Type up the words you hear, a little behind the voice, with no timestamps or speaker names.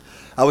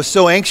I was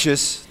so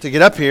anxious to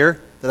get up here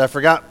that I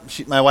forgot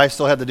my wife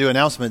still had to do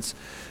announcements.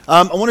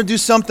 I want to do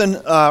something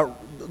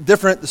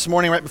different this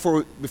morning right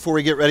before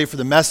we get ready for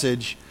the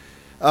message.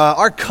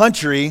 Our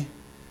country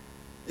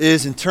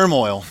is in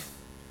turmoil.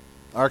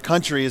 Our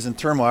country is in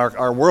turmoil.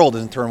 Our world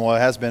is in turmoil. It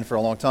has been for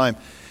a long time.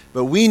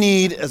 But we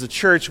need, as a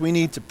church, we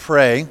need to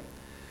pray.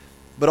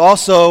 But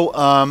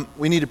also,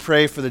 we need to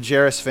pray for the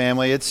Jairus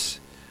family.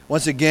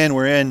 Once again,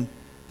 we're in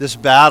this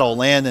battle.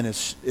 Landon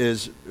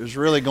is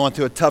really going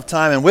through a tough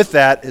time. And with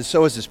that,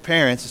 so is his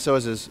parents, and so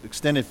is his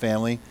extended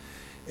family.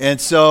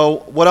 And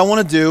so what I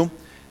want to do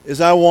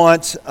is I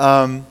want we're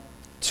going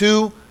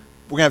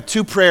to have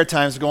two prayer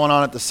times going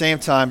on at the same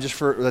time, just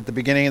at the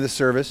beginning of the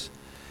service.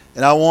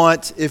 And I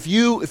want, if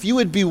you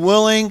would be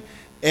willing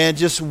and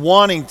just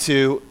wanting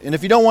to, and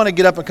if you don't want to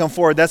get up and come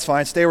forward, that's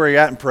fine. Stay where you're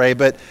at and pray.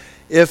 But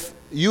if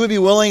you would be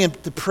willing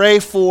to pray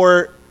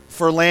for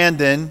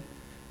Landon,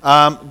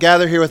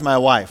 gather here with my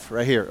wife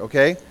right here,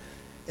 okay?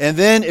 And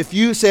then if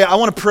you say, I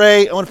want to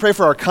pray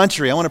for our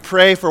country. I want to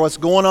pray for what's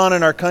going on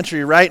in our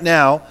country right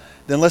now,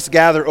 then let's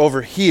gather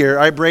over here.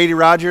 All right, Brady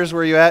Rogers,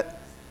 where are you at?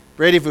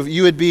 Brady, if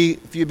you'd be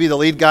the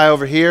lead guy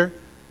over here.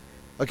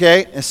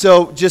 Okay, and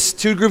so just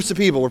two groups of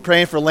people. We're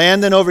praying for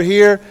Landon over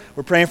here.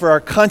 We're praying for our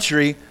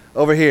country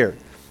over here.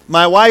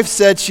 My wife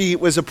said she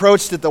was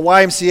approached at the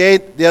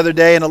YMCA the other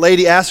day, and a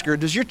lady asked her,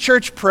 does your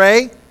church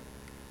pray?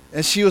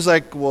 And she was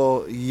like,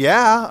 well,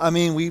 yeah. I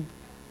mean, we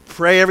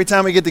pray every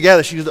time we get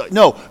together. She was like,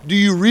 no, do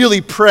you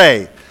really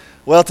pray?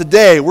 Well,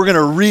 today we're going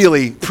to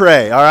really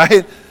pray, all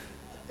right?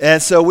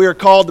 And so we are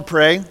called to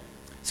pray.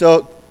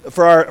 So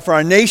for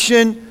our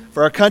nation,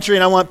 for our country,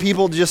 and I want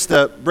people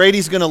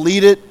Brady's going to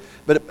lead it,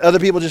 but other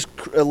people just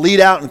lead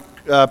out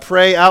and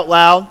pray out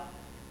loud.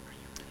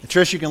 And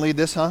Trish, you can lead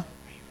this, huh?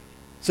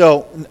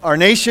 So our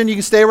nation, you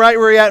can stay right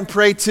where you're at and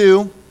pray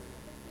too,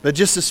 but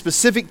just a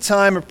specific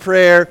time of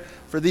prayer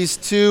for these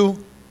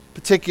two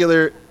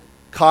particular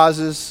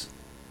causes.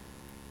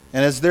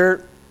 And as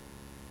they're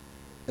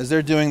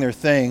doing their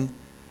thing,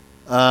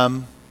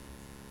 my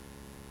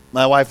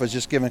wife was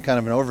just giving kind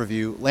of an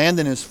overview.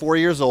 Landon is 4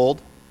 years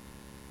old,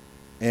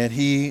 and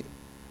he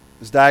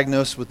was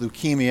diagnosed with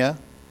leukemia.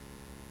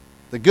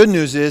 The good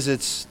news is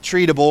it's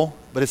treatable,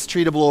 but it's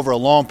treatable over a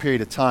long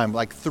period of time,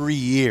 like 3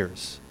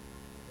 years.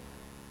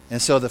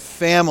 And so the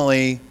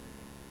family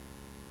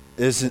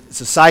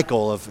it's a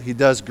cycle of he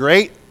does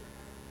great,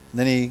 and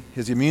then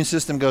his immune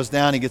system goes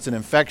down, he gets an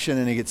infection,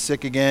 and he gets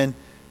sick again.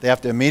 They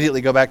have to immediately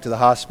go back to the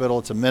hospital.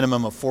 It's a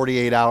minimum of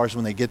 48 hours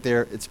when they get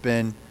there. It's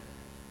been,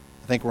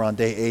 I think we're on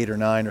day 8 or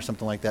 9 or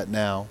something like that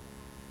now.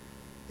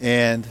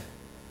 And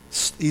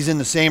he's in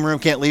the same room,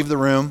 can't leave the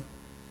room.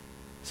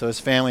 So his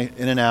family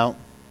in and out.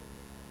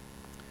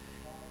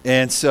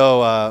 And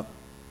so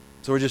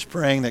we're just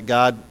praying that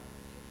God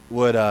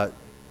would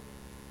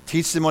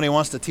teach them what he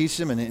wants to teach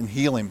them and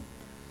heal him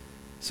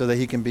so that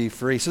he can be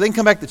free. So they can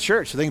come back to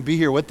church, so they can be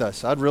here with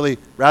us. I'd really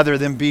rather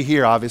them be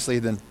here, obviously,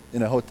 than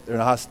in a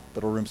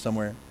hospital room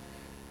somewhere.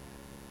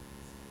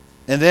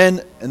 And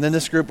then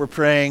this group, we're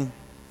praying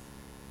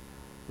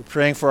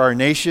for our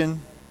nation.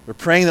 We're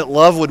praying that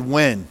love would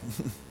win.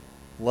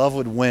 Love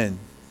would win.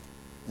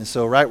 And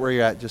so right where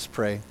you're at, just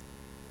pray.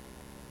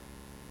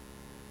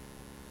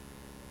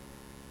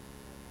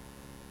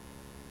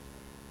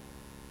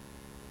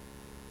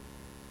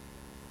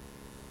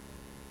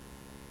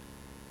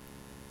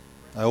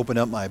 I opened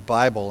up my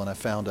Bible and I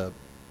found a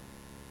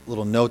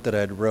little note that I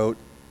had wrote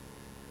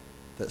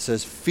that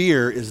says,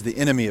 fear is the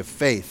enemy of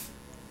faith.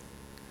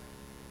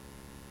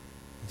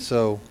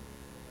 So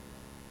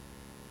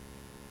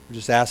we're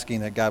just asking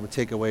that God would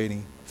take away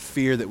any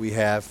fear that we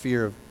have,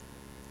 fear of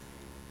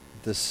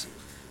this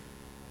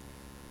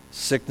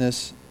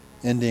sickness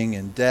ending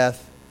in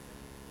death,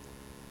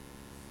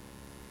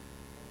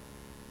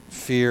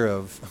 fear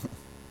of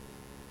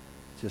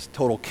just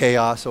total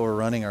chaos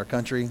overrunning our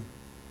country,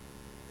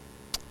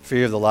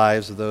 fear of the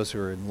lives of those who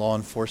are in law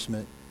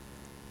enforcement,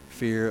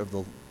 fear of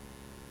the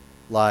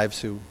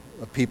lives of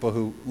people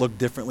who look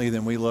differently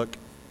than we look.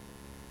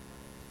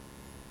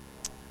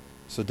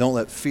 So don't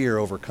let fear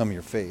overcome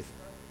your faith.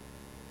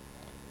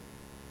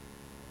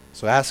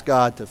 So ask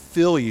God to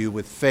fill you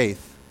with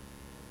faith,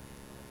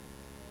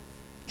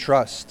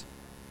 trust,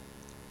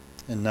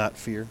 and not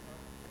fear.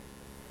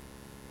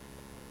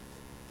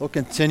 We'll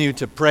continue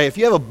to pray. If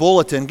you have a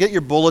bulletin, get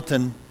your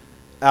bulletin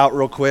out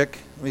real quick.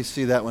 Let me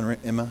see that one,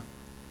 Emma.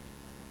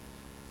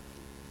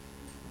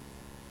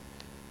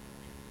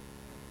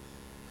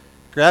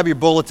 Grab your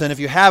bulletin. If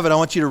you have it, I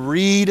want you to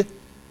read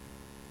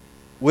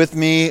with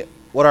me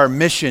what our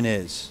mission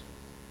is.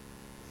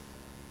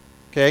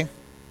 Okay?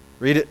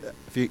 Read it.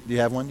 Do you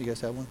have one? Do you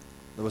guys have one?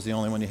 That was the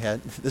only one you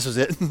had. This was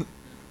it. All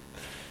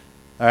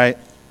right.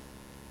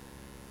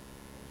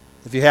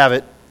 If you have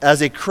it,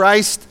 as a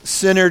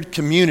Christ-centered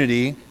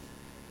community,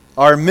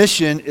 our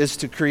mission is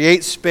to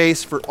create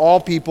space for all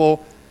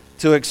people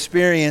to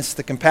experience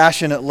the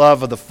compassionate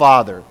love of the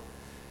Father.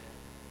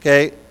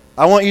 Okay?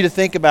 I want you to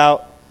think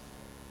about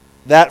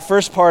that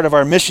first part of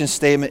our mission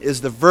statement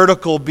is the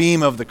vertical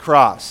beam of the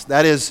cross.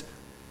 That is,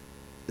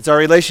 it's our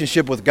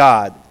relationship with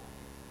God.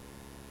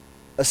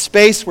 a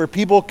space where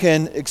people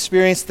can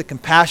experience the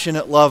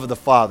compassionate love of the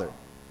Father.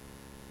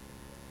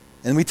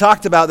 And we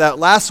talked about that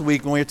last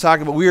week when we were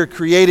talking about we were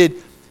created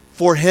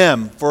for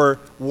Him, for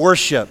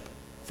worship,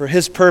 for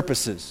His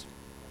purposes.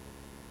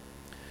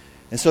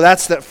 And so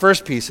that's that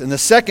first piece. And the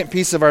second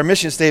piece of our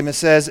mission statement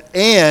says,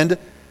 and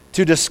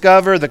to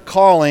discover the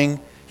calling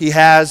He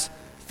has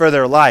for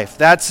their life.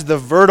 That's the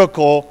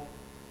vertical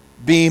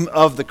beam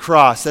of the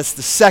cross. That's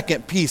the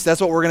second piece. That's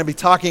what we're going to be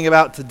talking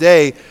about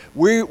today.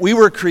 We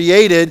were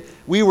created,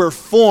 we were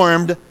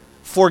formed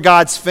for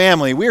God's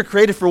family. We were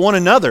created for one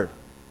another.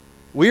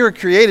 We were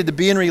created to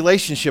be in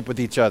relationship with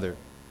each other.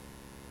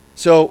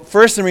 So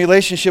first in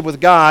relationship with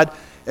God,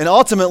 and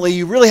ultimately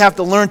you really have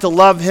to learn to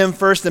love Him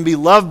first and be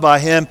loved by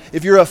Him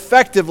if you're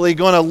effectively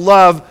going to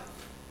love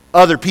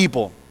other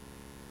people.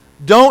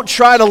 Don't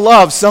try to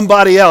love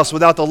somebody else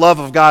without the love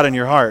of God in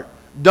your heart.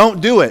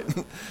 Don't do it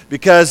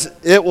because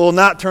it will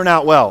not turn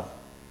out well.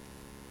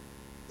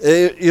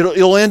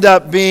 You'll end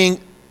up being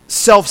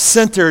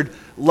self-centered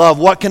love.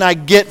 What can I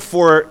get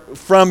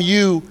from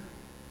you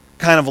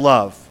kind of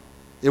love.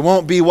 It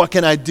won't be what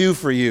can I do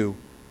for you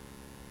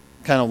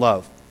kind of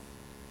love.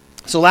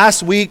 So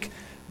last week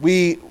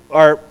we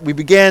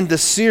began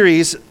this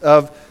series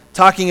of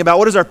talking about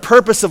what is our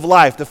purpose of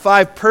life, the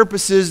 5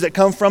 purposes that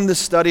come from this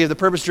study of the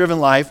purpose-driven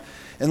life.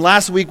 And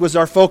last week was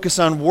our focus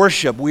on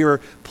worship. We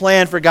were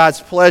planned for God's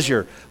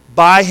pleasure,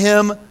 by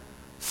Him,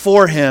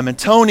 for Him. And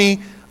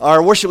Tony,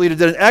 our worship leader,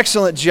 did an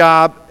excellent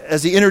job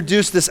as he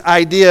introduced this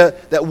idea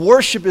that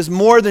worship is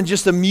more than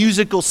just a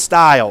musical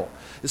style.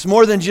 It's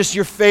more than just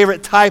your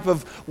favorite type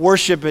of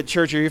worship at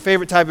church or your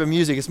favorite type of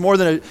music. It's more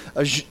than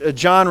a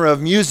genre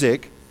of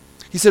music.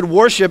 He said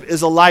worship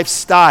is a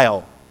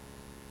lifestyle.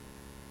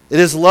 It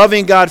is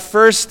loving God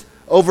first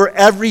over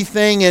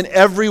everything and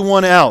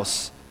everyone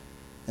else.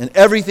 And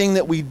everything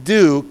that we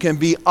do can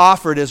be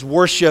offered as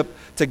worship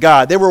to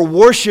God. They were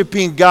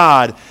worshiping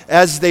God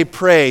as they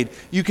prayed.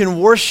 You can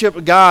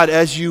worship God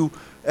as you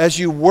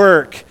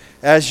work,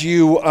 as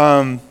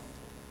you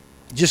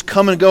just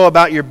come and go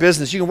about your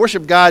business. You can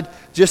worship God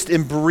just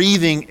in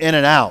breathing in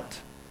and out.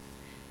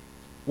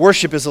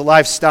 Worship is a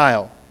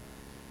lifestyle.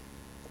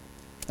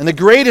 And the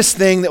greatest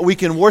thing that we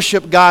can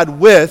worship God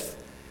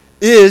with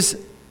is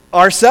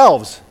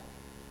ourselves.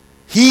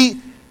 He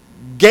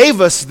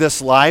gave us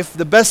this life.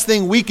 The best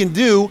thing we can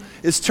do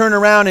is turn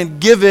around and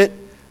give it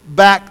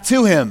back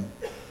to Him.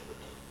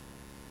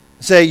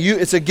 Say,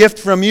 it's a gift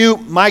from you.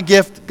 My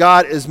gift,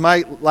 God, is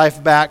my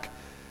life back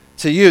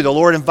to you. The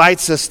Lord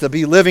invites us to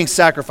be living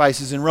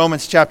sacrifices in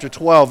Romans chapter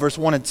 12, verse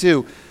 1 and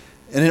 2.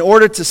 And in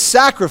order to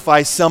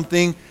sacrifice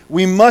something,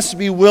 we must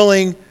be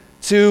willing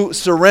to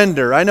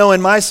surrender. I know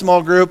in my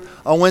small group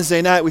on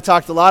Wednesday night, we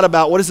talked a lot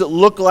about what does it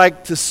look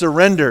like to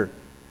surrender.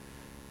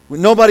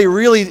 Nobody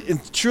really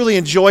truly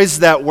enjoys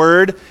that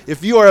word.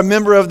 If you are a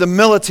member of the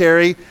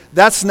military,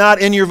 that's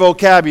not in your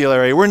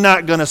vocabulary. We're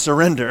not going to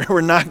surrender. We're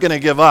not going to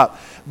give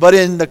up. But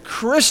in the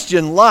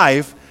Christian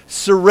life,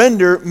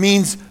 surrender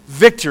means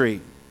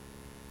victory.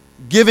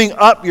 Giving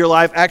up your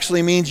life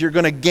actually means you're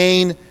going to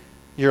gain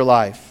your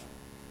life.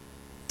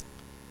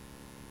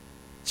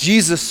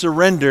 Jesus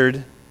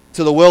surrendered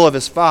to the will of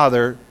His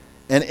Father,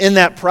 and in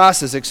that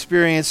process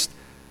experienced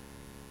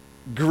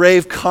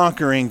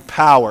grave-conquering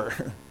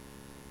power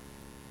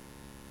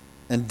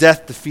and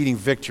death-defeating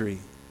victory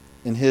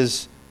in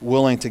His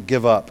willing to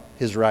give up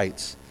His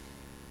rights.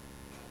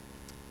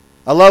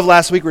 I love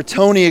last week where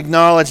Tony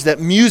acknowledged that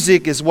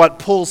music is what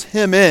pulls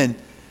him in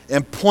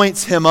and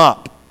points him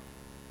up.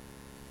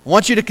 I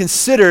want you to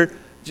consider,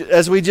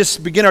 as we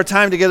just begin our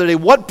time together today,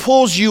 what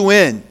pulls you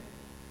in?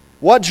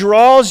 What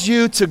draws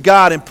you to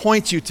God and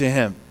points you to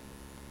Him?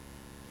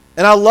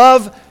 And I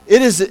love,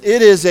 it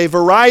is a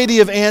variety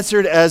of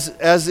answers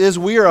as is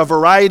we are a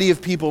variety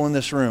of people in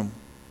this room.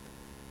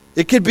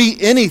 It could be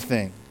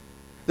anything.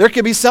 There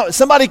could be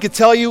somebody could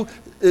tell you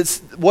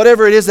it's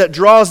whatever it is that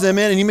draws them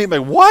in, and you may be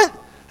like, what?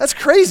 That's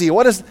crazy.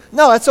 No,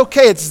 that's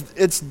okay.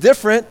 It's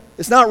different.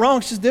 It's not wrong.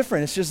 It's just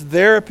different. It's just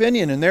their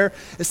opinion, and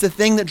it's the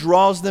thing that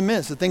draws them in.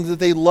 It's the thing that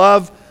they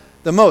love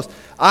the most.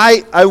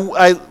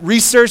 I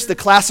researched the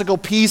classical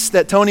piece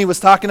that Tony was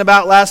talking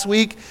about last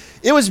week.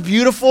 It was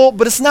beautiful,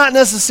 but it's not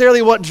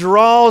necessarily what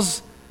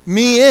draws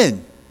me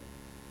in,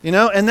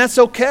 and that's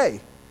okay.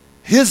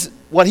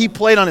 What he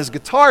played on his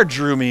guitar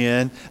drew me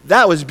in.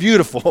 That was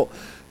beautiful.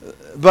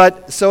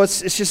 But so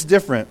it's just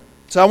different.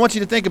 So I want you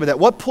to think about that.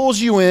 What pulls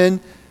you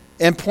in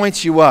and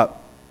points you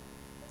up?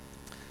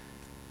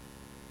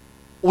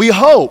 We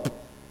hope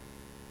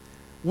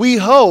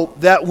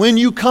that when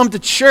you come to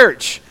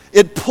church,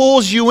 it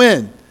pulls you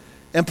in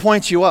and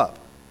points you up.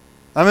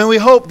 I mean, we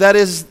hope that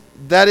is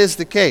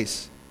the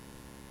case.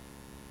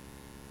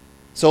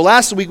 So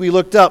last week we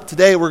looked up.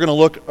 Today we're going to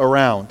look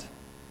around.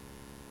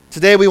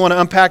 Today we want to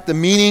unpack the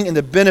meaning and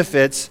the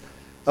benefits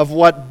of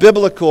what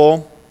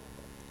biblical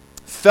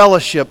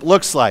fellowship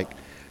looks like.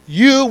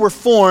 You were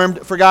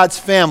formed for God's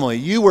family.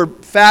 You were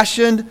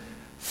fashioned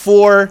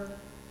for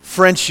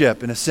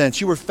friendship, in a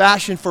sense. You were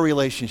fashioned for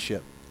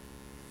relationship.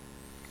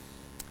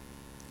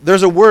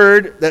 there's a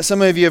word that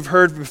some of you have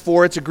heard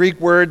before. It's a Greek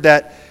word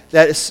that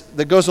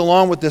goes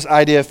along with this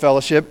idea of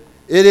fellowship.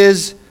 It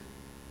is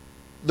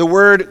the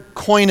word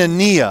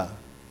koinonia.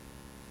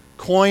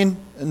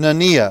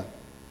 Koinonia.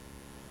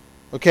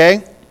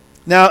 Okay?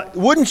 Now,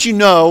 wouldn't you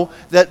know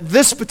that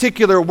this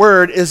particular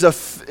word is a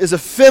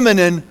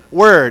feminine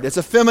word? It's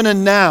a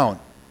feminine noun.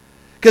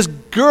 Because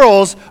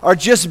girls are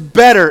just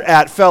better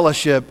at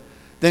fellowship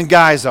than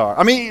guys are.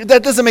 I mean,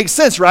 that doesn't make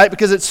sense, right?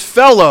 Because it's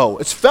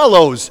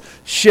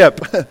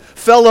fellowship.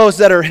 Fellows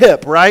that are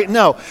hip, right?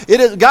 No,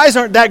 guys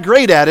aren't that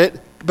great at it,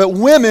 but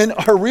women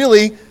are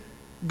really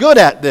good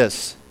at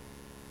this.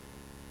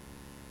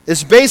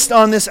 It's based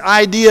on this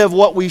idea of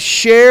what we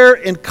share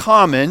in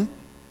common.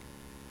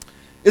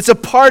 It's a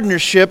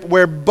partnership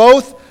where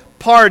both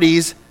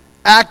parties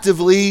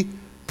actively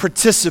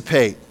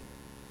participate.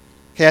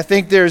 Okay, I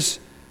think there's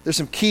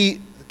some key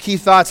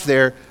thoughts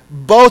there.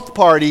 Both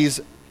parties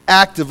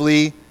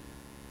actively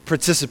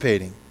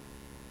participating.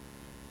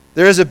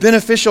 There is a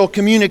beneficial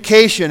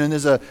communication and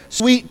there's a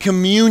sweet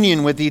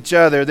communion with each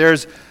other.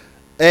 There's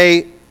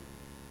a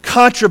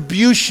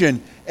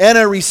contribution and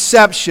a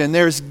reception.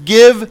 There's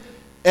give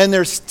and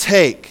there's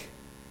take.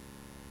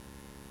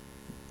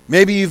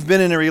 Maybe you've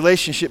been in a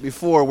relationship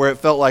before where it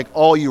felt like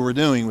all you were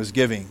doing was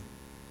giving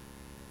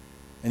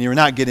and you were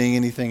not getting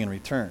anything in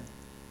return.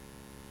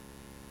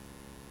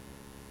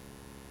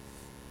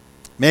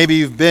 Maybe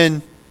you've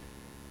been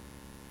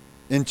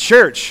in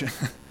church and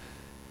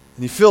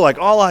you feel like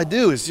all I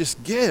do is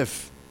just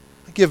give.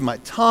 I give my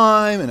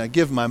time and I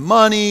give my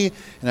money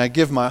and I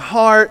give my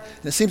heart,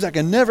 and it seems like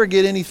I never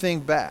get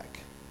anything back.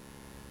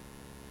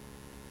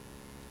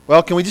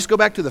 Well, can we just go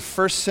back to the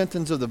first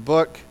sentence of the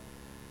book?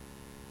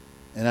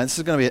 And this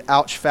is going to be an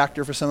ouch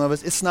factor for some of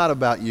us. It's not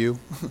about you.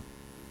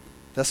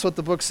 That's what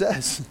the book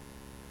says.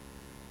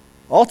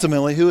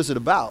 Ultimately, who is it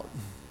about?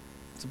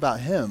 It's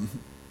about Him.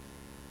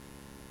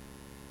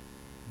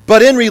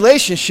 But in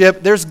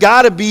relationship, there's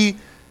got to be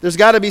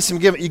some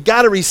giving. You've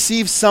got to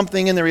receive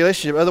something in the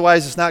relationship.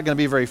 Otherwise, it's not going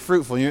to be very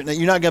fruitful. You're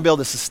not going to be able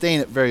to sustain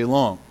it very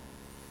long.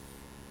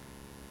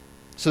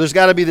 So there's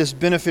got to be this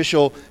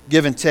beneficial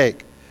give and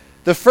take.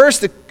 The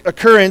first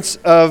occurrence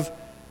of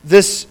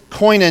this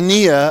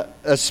koinonia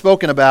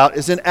spoken about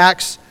is in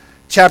Acts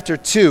chapter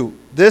 2.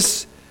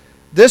 This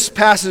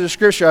passage of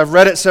Scripture, I've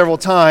read it several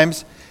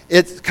times.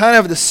 It's kind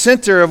of the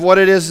center of what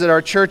it is that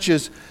our church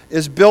is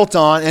built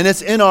on, and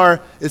it's in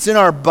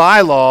our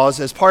bylaws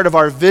as part of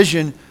our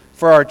vision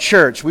for our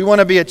church. We want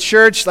to be a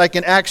church like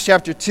in Acts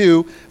chapter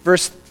 2,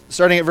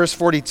 starting at verse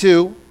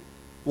 42.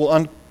 We'll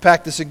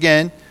unpack this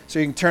again, so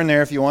you can turn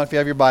there if you want, if you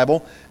have your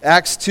Bible.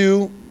 Acts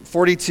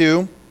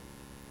 2:42,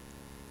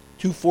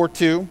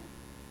 2:42.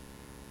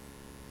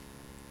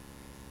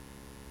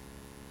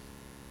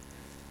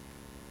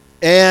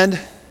 And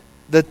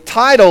the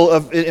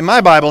title in my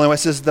Bible anyway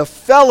says the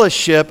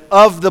fellowship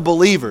of the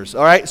believers.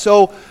 All right,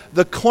 so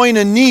the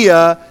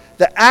koinonia,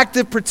 the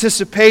active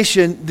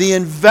participation, the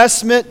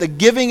investment, the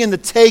giving and the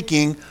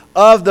taking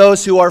of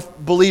those who are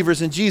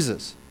believers in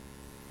Jesus.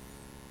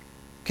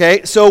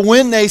 Okay, so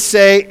when they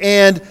say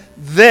and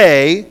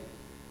they,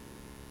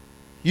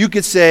 you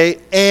could say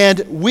and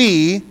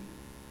we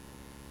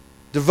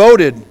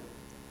devoted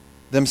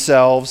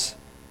themselves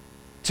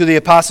to the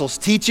apostles'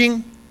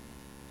 teaching.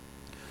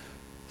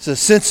 It's a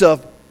sense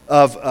of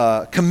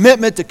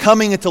commitment to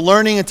coming and to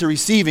learning and to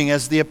receiving,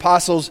 as the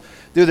apostles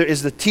do there,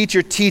 as the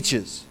teacher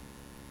teaches.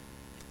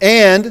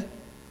 And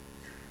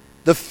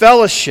the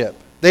fellowship.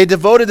 They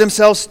devoted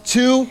themselves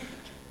to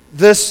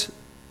this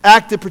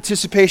active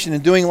participation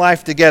in doing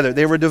life together.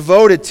 They were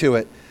devoted to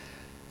it.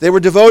 They were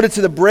devoted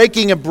to the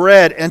breaking of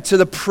bread and to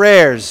the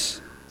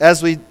prayers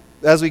as we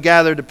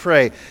gathered to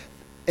pray.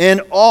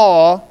 And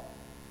awe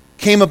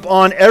came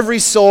upon every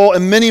soul,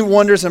 and many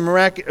wonders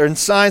and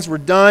signs were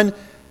done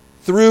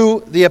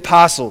through the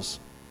apostles.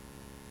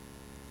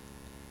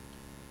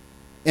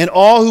 And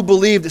all who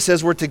believed, it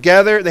says, were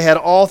together. They had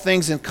all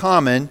things in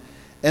common,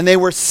 and they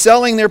were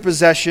selling their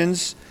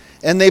possessions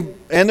and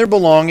their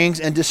belongings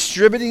and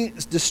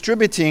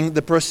distributing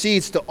the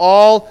proceeds to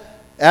all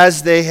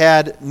as they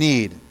had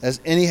need.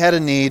 As any had a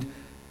need,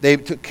 they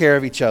took care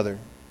of each other.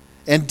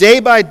 And day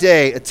by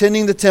day,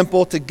 attending the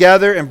temple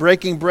together and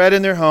breaking bread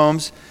in their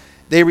homes,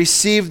 they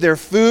received their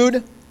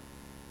food.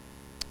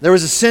 There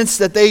was a sense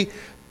that they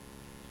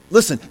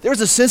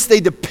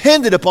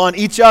depended upon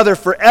each other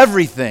for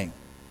everything.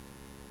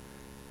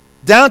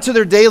 Down to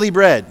their daily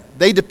bread.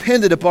 They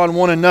depended upon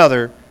one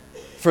another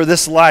for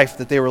this life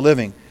that they were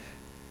living.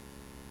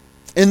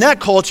 In that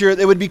culture,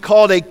 it would be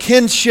called a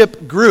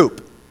kinship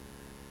group.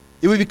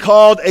 It would be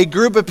called a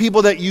group of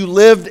people that you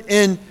lived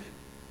in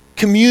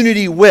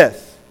community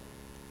with.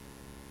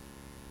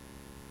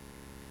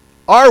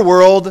 Our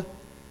world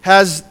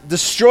has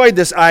destroyed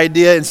this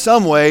idea in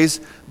some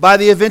ways by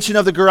the invention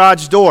of the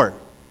garage door.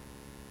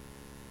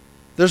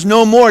 There's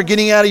no more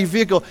getting out of your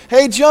vehicle.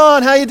 Hey,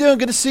 John, how you doing?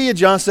 Good to see you.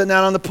 John sitting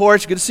out on the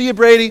porch. Good to see you,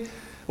 Brady.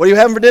 What are you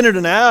having for dinner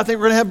tonight? I think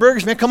we're going to have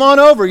burgers. Man, come on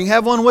over. You can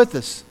have one with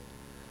us.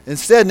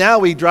 Instead, now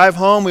we drive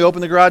home, we open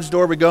the garage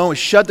door, we go, and we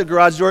shut the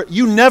garage door.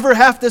 You never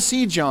have to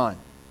see John.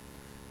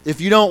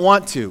 if you don't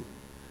want to.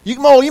 You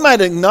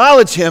might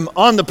acknowledge him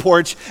on the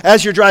porch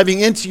as you're driving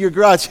into your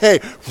garage. Hey.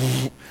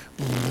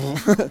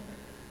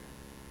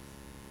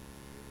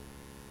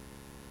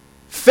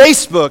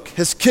 Facebook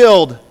has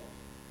killed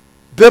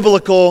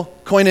biblical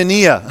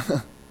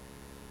koinonia.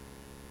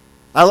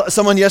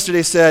 Someone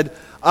yesterday said,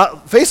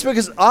 Facebook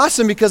is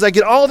awesome because I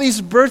get all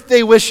these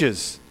birthday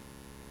wishes.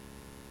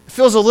 It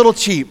feels a little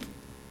cheap.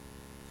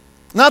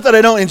 Not that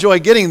I don't enjoy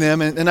getting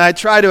them, and I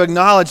try to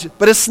acknowledge it,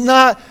 but it's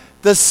not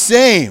the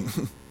same,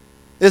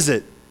 is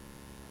it?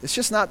 It's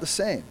just not the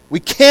same. We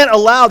can't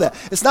allow that.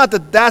 It's not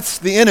that that's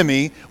the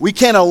enemy. We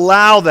can't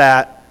allow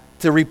that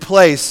to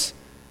replace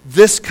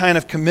this kind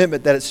of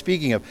commitment that it's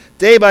speaking of.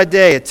 Day by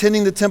day,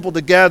 attending the temple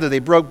together, they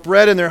broke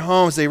bread in their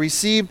homes. They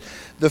received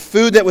the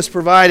food that was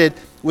provided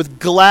with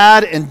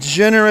glad and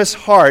generous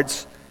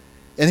hearts.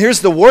 And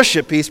here's the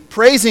worship piece,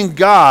 praising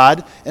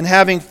God and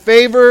having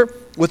favor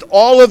with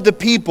all of the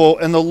people.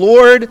 And the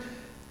Lord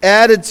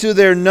added to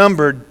their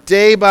number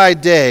day by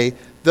day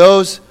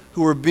those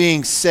who were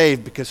being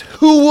saved. Because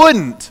who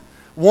wouldn't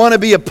want to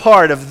be a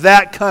part of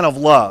that kind of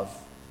love?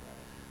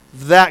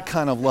 That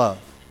kind of love.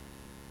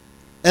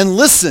 And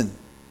listen,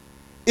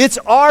 it's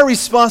our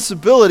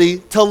responsibility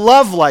to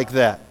love like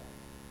that.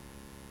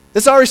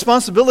 It's our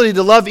responsibility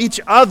to love each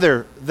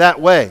other that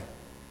way.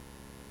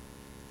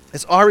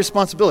 It's our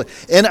responsibility.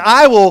 And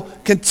I will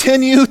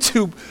continue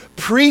to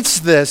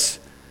preach this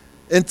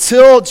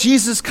until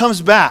Jesus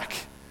comes back,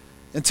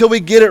 until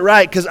we get it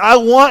right, because I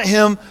want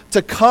him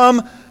to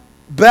come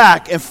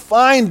back and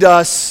find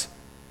us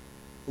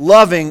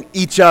loving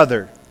each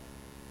other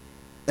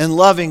and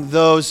loving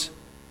those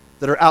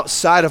that are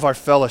outside of our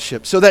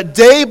fellowship, so that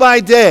day by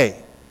day,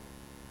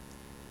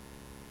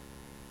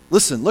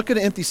 listen, look at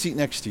an empty seat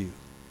next to you.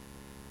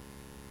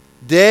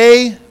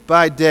 Day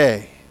by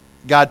day,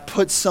 God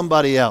puts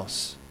somebody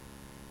else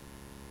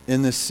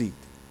in this seat.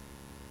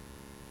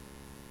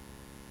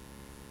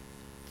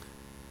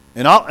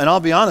 And I'll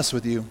be honest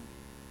with you,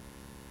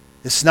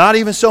 it's not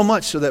even so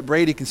much so that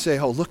Brady can say,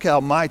 oh, look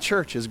how my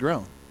church has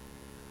grown.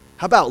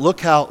 How about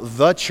look how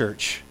the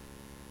church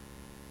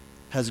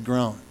has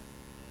grown?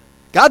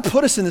 God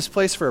put us in this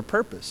place for a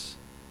purpose.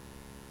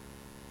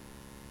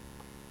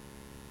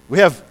 We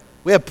have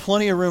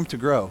plenty of room to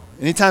grow.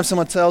 Anytime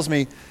someone tells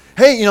me,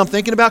 hey, I'm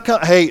thinking about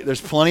coming, hey,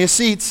 there's plenty of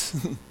seats.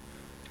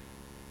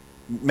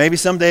 Maybe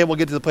someday we'll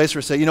get to the place where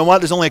we say, you know what,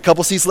 there's only a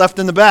couple seats left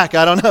in the back.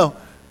 I don't know.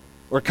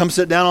 Or come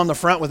sit down on the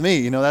front with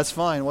me. That's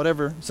fine.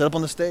 Whatever. Sit up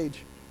on the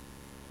stage.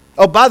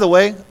 Oh, by the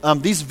way,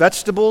 these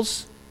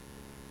vegetables,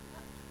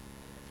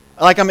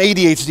 like I'm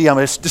ADHD, I'm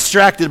just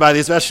distracted by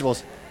these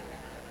vegetables.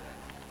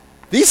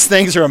 These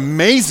things are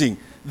amazing.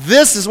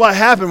 This is what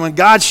happens when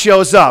God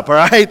shows up, all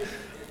right?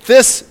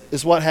 This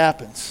is what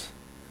happens.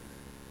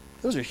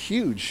 Those are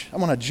huge. I'm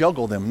going to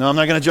juggle them. No, I'm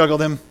not going to juggle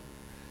them.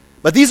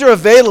 But these are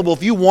available.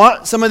 If you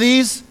want some of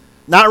these,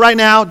 not right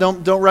now,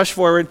 don't rush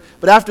forward.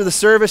 But after the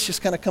service,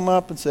 just kind of come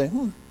up and say,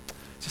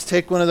 just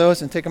take one of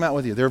those and take them out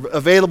with you. They're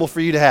available for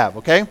you to have,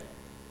 okay? All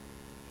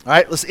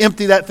right, let's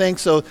empty that thing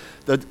so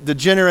the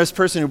generous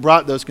person who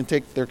brought those can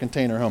take their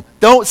container home.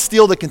 Don't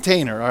steal the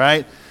container, all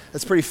right?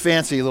 That's a pretty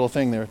fancy little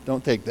thing there.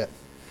 Don't take that.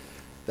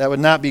 That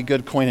would not be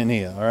good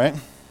koinonia, all right?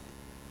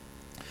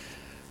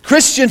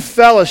 Christian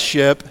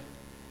fellowship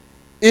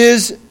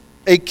is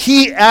a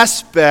key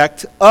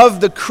aspect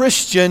of the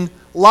Christian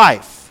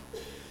life.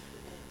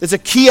 It's a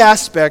key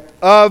aspect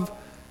of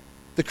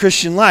the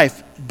Christian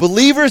life.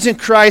 Believers in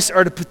Christ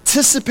are to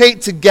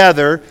participate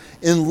together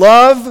in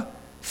love,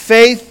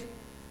 faith,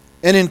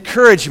 and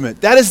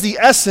encouragement. That is the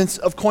essence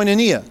of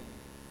koinonia.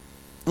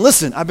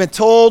 Listen, I've been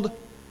told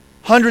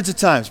hundreds of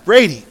times,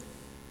 Brady,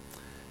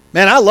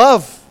 man, I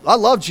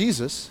love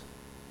Jesus.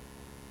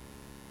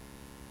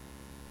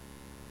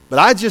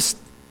 But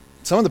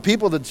some of the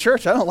people of the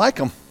church, I don't like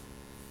them.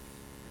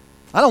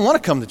 I don't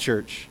want to come to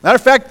church. Matter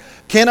of fact,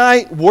 can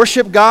I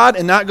worship God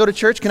and not go to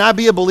church? Can I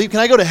be a believer? Can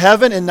I go to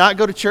heaven and not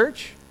go to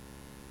church?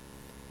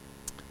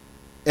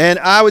 And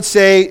I would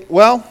say,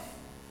 well,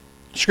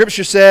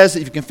 Scripture says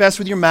that if you confess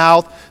with your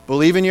mouth,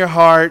 believe in your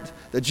heart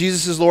that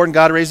Jesus is Lord and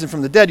God raised him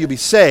from the dead, you'll be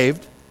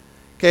saved.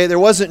 Okay, there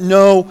wasn't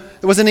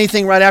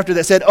anything right after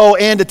that said, oh,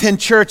 and attend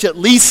church at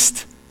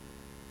least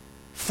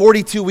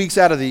 42 weeks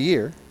out of the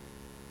year.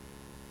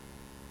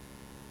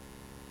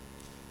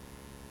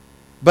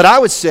 But I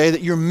would say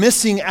that you're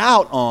missing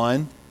out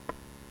on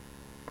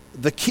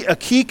a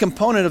key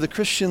component of the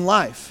Christian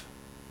life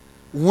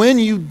when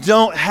you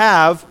don't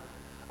have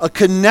a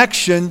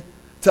connection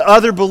to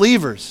other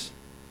believers.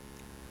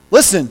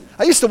 Listen,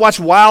 I used to watch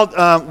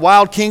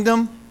Wild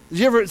Kingdom. Did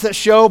you ever that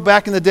show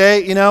back in the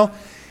day,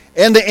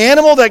 And the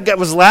animal that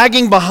was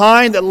lagging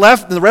behind, that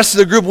left, and the rest of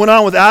the group went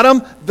on without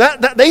him,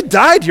 they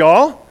died,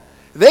 y'all.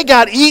 They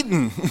got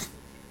eaten.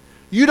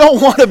 You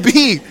don't want to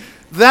be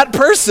that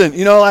person.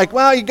 You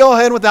go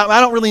ahead without me.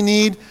 I don't really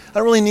need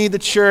the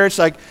church.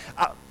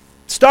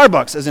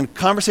 Starbucks, as in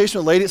conversation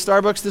with a lady at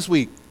Starbucks this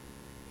week.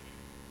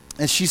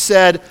 And she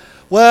said,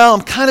 well,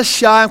 I'm kind of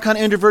shy, I'm kind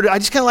of introverted. I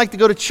just kind of like to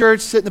go to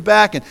church, sit in the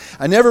back, and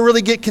I never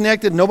really get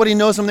connected. Nobody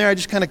knows I'm there. I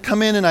just kind of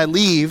come in and I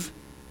leave.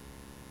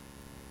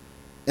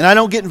 And I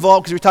don't get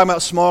involved, because we're talking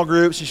about small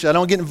groups. And she said, I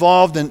don't get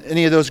involved in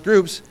any of those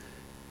groups.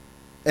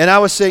 And I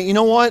was saying, you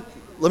know what?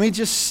 Let me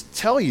just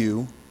tell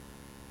you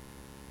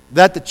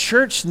that the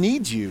church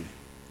needs you.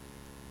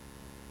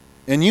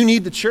 And you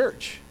need the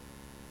church.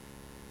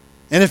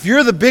 And if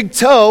you're the big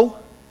toe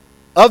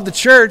of the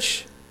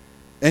church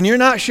and you're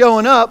not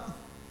showing up,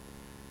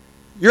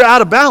 you're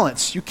out of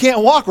balance. You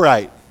can't walk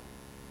right.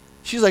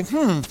 She's like,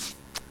 I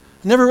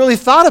never really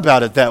thought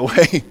about it that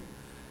way.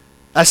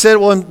 I said,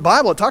 well, in the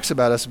Bible it talks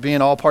about us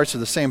being all parts of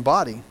the same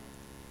body.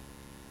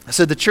 I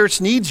said, the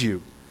church needs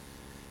you.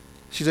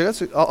 She's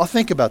like, I'll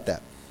think about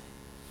that.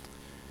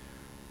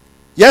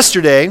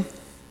 Yesterday,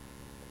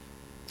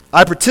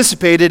 I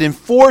participated in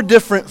 4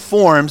 different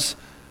forms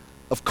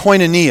of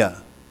koinonia.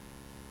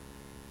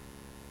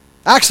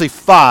 Actually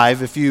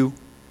 5, if you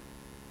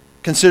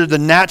consider the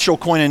natural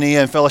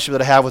koinonia and fellowship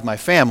that I have with my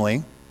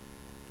family.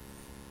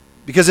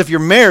 Because if you're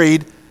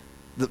married,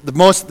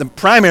 the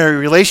primary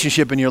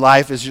relationship in your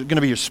life is going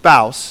to be your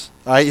spouse.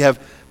 All right, you have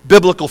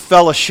biblical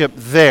fellowship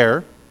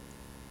there.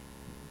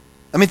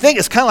 I mean, think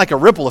it's kind of like a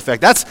ripple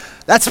effect. That's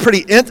pretty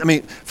intimate. I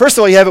mean, first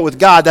of all, you have it with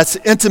God. That's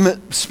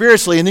intimate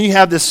spiritually, and then you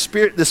have this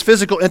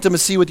physical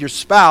intimacy with your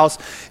spouse,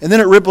 and then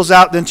it ripples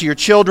out then to your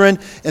children,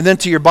 and then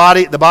to your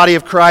body, the body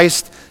of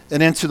Christ,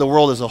 and then to the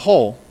world as a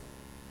whole.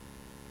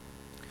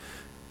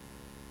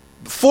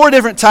 4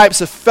 different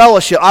types of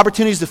fellowship,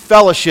 opportunities to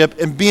fellowship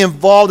and be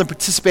involved and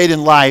participate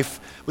in life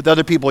with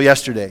other people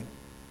yesterday.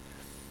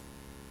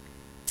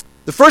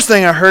 The first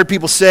thing I heard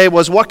people say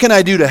was, what can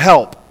I do to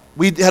help?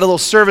 We had a little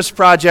service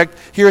project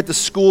here at the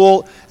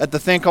school at the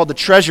thing called the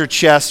Treasure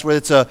Chest, where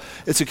it's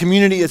a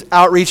community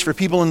outreach for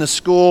people in the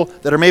school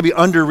that are maybe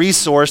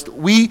under-resourced.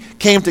 We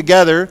came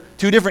together,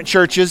 2 different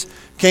churches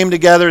came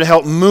together to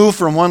help move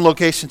from one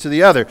location to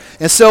the other.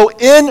 And so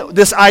in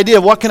this idea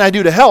of what can I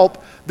do to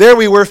help, there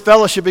we were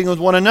fellowshipping with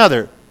one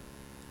another.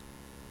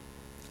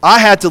 I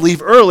had to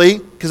leave early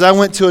because I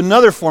went to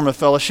another form of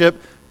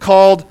fellowship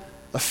called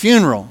a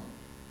funeral.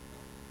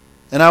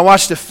 And I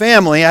watched a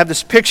family, I have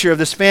this picture of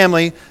this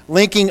family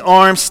linking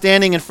arms,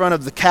 standing in front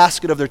of the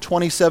casket of their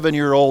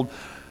 27-year-old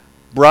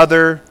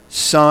brother,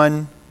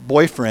 son,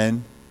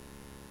 boyfriend,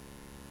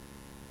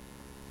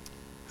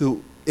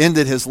 who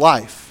ended his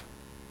life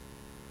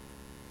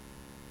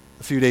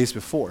a few days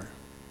before.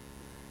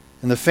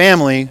 And the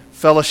family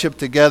fellowshiped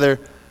together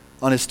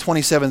on his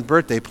 27th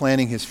birthday,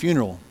 planning his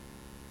funeral.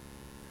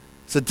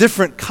 It's a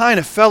different kind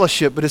of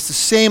fellowship, but it's the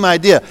same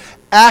idea.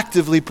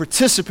 Actively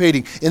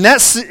participating. In that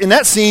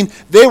scene,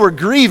 they were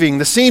grieving.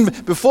 The scene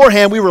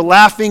beforehand, we were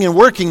laughing and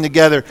working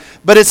together.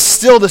 But it's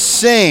still the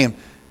same.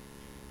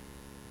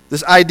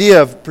 This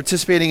idea of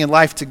participating in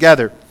life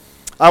together.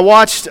 I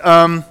watched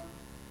a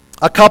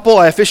couple.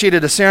 I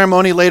officiated a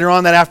ceremony later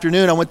on that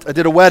afternoon. I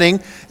did a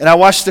wedding, and I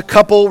watched a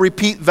couple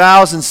repeat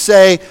vows and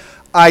say,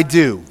 I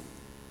do.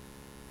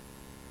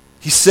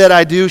 He said,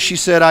 I do. She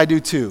said, I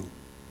do too.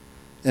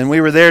 And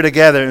we were there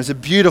together. It was a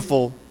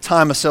beautiful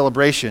time of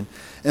celebration.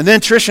 And then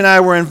Trish and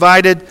I were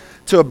invited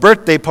to a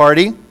birthday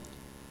party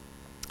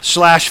 /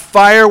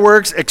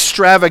 fireworks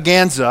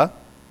extravaganza.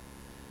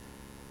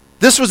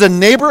 This was a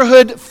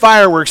neighborhood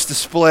fireworks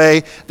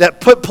display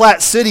that put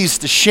Platte Cities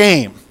to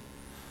shame.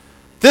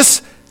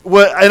 We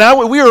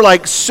were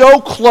like so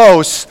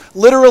close.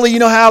 Literally, you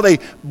know how they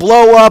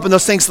blow up and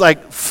those things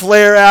like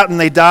flare out and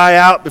they die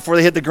out before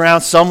they hit the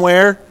ground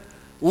somewhere?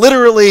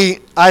 Literally,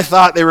 I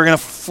thought they were going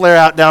to flare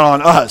out down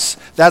on us.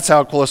 That's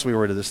how close we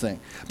were to this thing.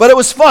 But it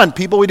was fun.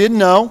 People we didn't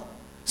know.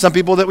 Some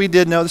people that we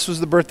did know. This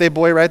was the birthday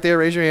boy right there.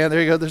 Raise your hand. There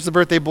you go. There's the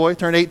birthday boy.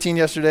 Turned 18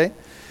 yesterday.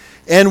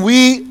 And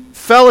we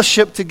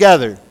fellowshiped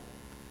together.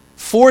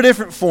 4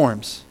 different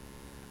forms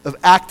of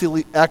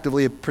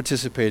actively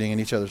participating in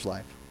each other's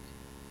life.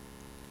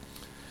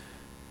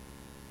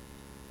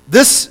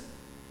 This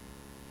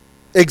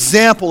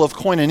example of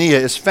koinonia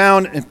is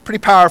found in pretty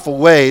powerful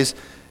ways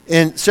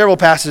in several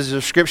passages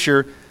of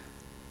Scripture,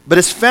 but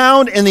it's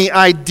found in the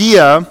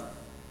idea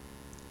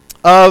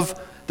of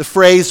the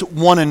phrase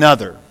one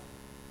another.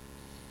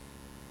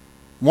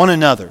 One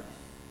another.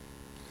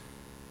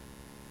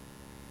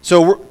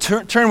 So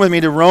turn with me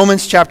to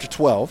Romans chapter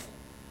 12.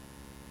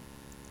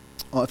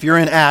 Well, if you're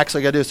in Acts, all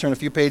you got to do is turn a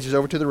few pages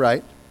over to the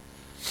right.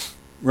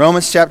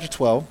 Romans chapter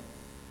 12.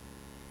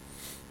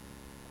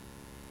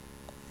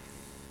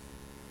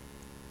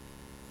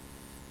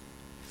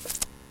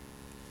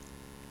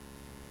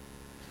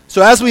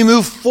 So as we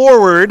move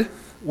forward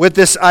with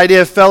this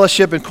idea of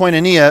fellowship and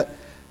koinonia,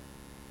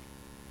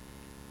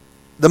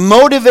 the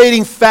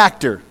motivating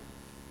factor,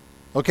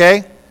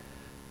 okay?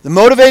 The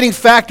motivating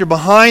factor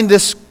behind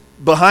this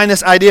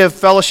idea of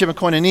fellowship and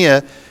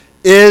koinonia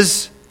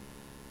is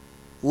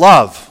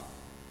love.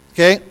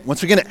 Okay?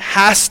 Once again, it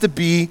has to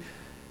be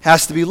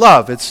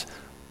love. It's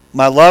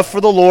my love for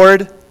the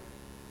Lord,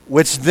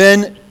 which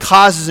then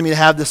causes me to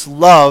have this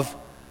love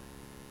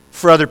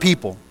for other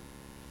people.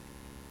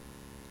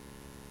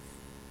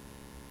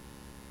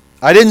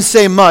 I didn't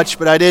say much,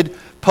 but I did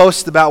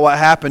post about what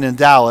happened in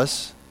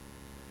Dallas.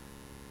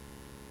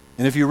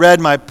 And if you read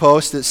my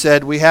post, it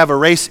said we have a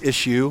race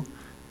issue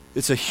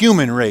It's a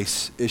human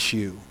race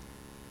issue.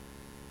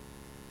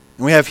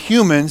 And we have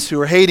humans who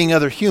are hating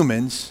other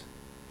humans,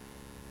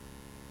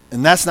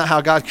 and that's not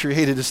how God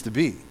created us to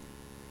be.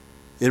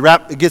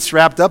 It gets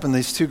wrapped up in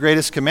these two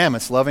greatest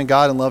commandments, loving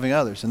God and loving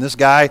others. And this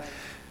guy,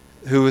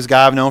 who was a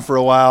guy I've known for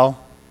a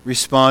while,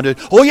 responded,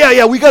 oh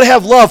yeah, we got to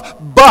have love,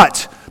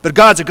 but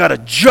God's a God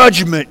of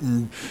judgment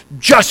and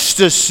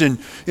justice and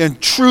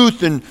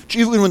truth, and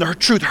even when the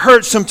truth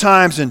hurts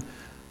sometimes. And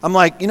I'm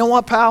like, you know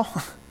what, pal?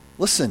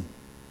 Listen,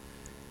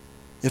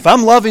 if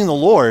I'm loving the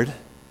Lord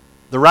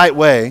the right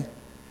way,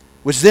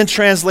 which then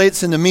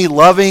translates into me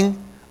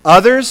loving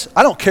others,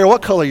 I don't care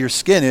what color your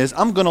skin is,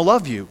 I'm going to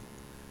love you.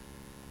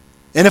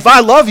 And if I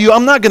love you,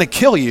 I'm not going to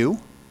kill you,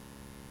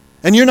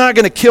 and you're not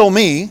going to kill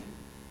me.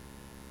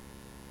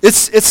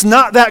 It's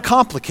not that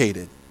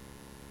complicated.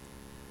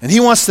 And he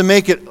wants to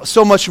make it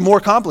so much more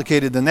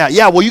complicated than that.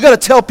 Yeah, well, you got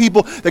to tell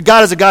people that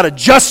God is a God of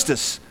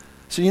justice.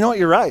 So you know what,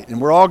 you're right, and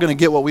we're all going to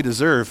get what we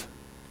deserve.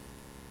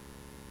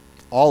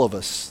 All of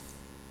us,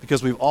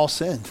 because we've all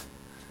sinned.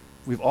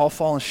 We've all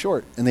fallen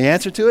short. And the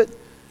answer to it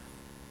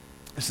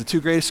is the two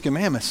greatest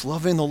commandments,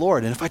 loving the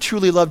Lord. And if I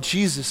truly love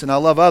Jesus and I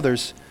love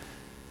others,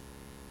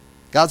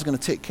 God's going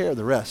to take care of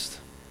the rest.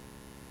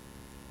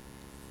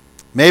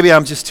 Maybe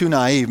I'm just too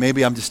naive.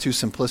 Maybe I'm just too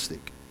simplistic.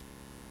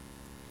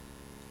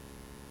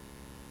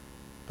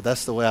 But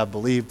that's the way I've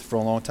believed for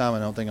a long time,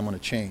 and I don't think I'm going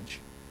to change.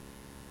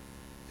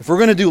 If we're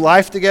going to do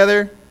life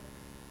together,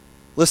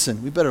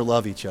 listen, we better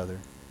love each other.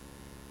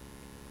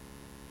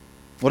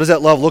 What does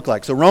that love look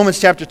like? So Romans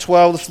chapter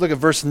 12, let's look at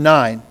verse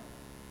 9.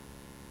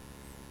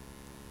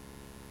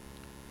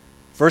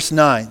 Verse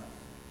 9.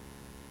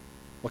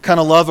 What kind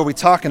of love are we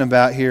talking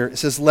about here? It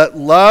says, let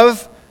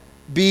love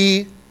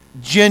be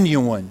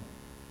genuine.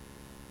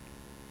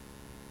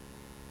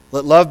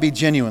 Let love be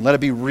genuine. Let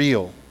it be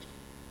real.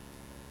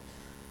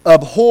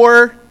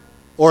 Abhor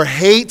or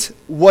hate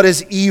what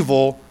is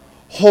evil.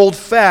 Hold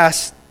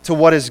fast to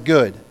what is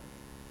good.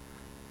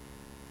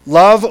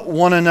 Love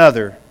one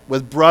another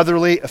with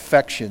brotherly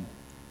affection.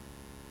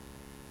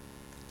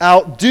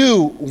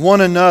 Outdo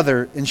one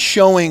another in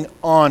showing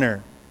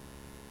honor.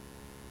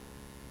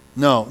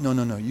 No.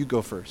 You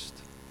go first.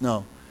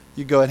 No.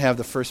 You go and have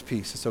the first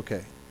piece. It's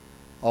okay.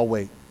 I'll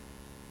wait.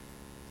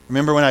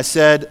 Remember when I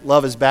said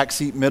love is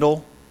backseat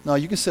middle? No,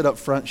 you can sit up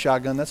front,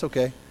 shotgun. That's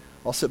okay.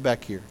 I'll sit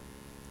back here.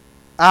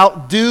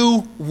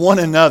 Outdo one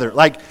another.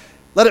 Like,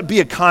 let it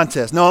be a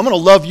contest. No, I'm going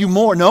to love you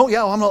more. No,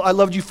 yeah, I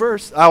loved you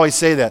first. I always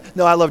say that.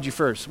 No, I loved you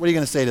first. What are you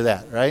going to say to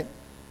that, right?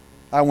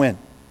 I win.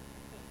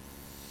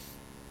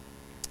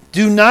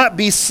 Do not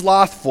be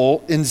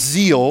slothful in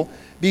zeal.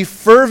 Be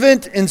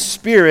fervent in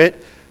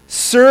spirit.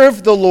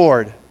 Serve the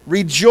Lord.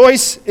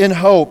 Rejoice in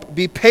hope.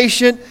 Be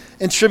patient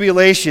in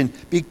tribulation.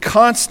 Be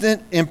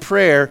constant in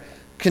prayer.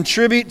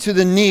 Contribute to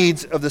the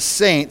needs of the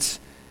saints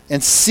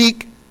and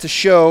seek to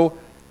show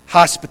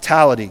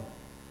hospitality.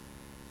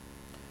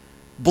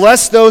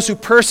 Bless those who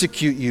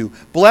persecute you.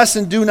 Bless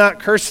and do not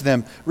curse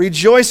them.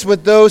 Rejoice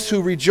with those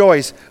who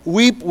rejoice.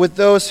 Weep with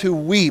those who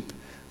weep.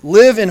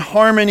 Live in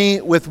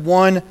harmony with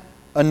one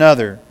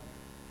another.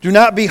 Do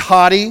not be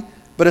haughty,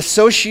 but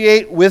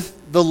associate with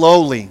the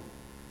lowly.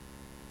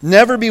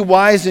 Never be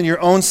wise in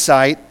your own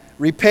sight.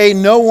 Repay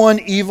no one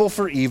evil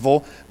for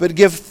evil, but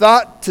give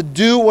thought to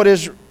do what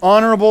is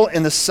honorable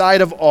in the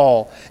sight of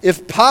all.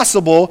 If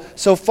possible,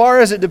 so far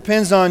as it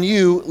depends on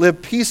you,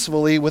 live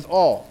peacefully with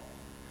all.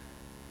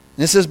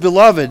 And it says,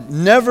 Beloved,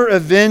 never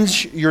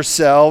avenge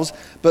yourselves,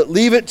 but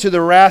leave it to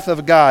the wrath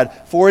of God.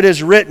 For it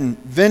is written,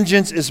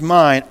 Vengeance is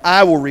mine,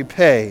 I will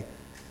repay,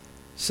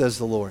 says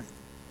the Lord.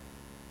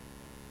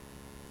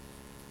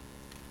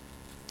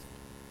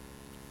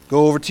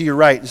 Go over to your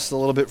right just a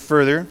little bit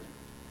further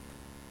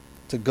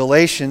to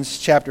Galatians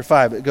chapter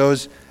 5. It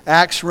goes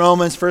Acts,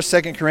 Romans,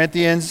 1st, 2nd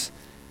Corinthians,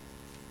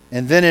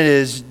 and then it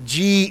is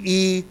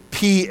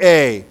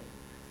GEPA.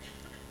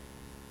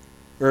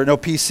 Or no,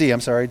 PC, I'm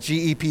sorry,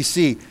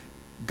 GEPC.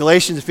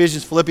 Galatians,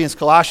 Ephesians, Philippians,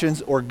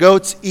 Colossians, or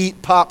goats eat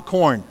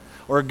popcorn,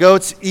 or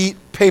goats eat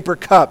paper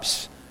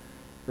cups,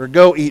 or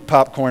go eat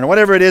popcorn, or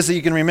whatever it is that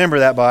you can remember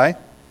that by.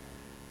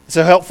 It's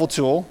a helpful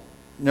tool.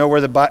 You know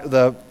where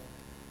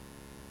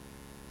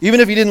even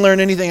if you didn't learn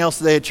anything else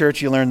today at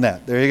church, you learned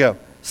that. There you go.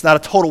 It's not a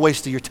total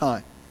waste of your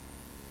time.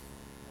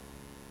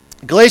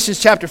 Galatians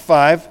chapter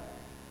 5.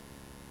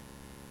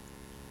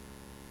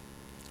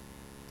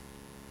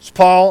 It's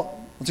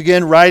Paul, once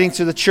again, writing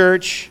to the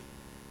church.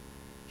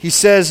 He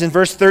says in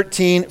verse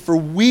 13,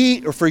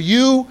 For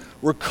you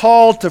were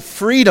called to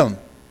freedom,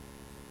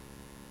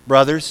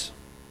 brothers.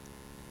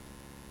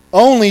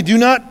 Only do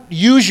not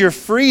use your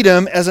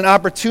freedom as an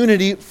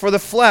opportunity for the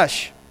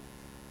flesh.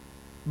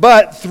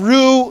 But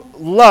through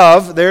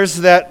love, there's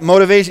that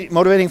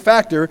motivating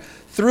factor,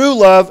 through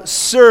love,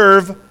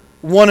 serve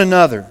one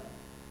another.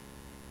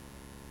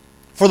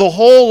 For the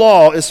whole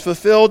law is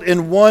fulfilled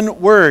in one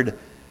word,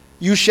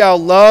 you shall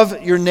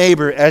love your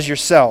neighbor as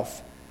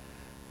yourself.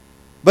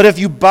 But if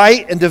you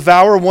bite and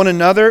devour one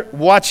another,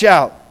 watch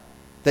out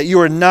that you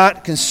are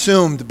not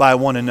consumed by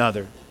one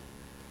another.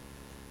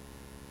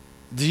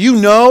 Do you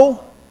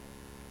know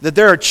that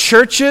there are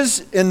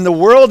churches in the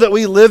world that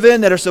we live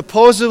in that are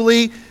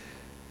supposedly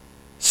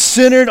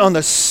centered on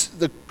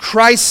the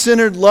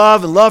Christ-centered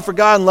love and love for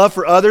God and love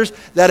for others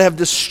that have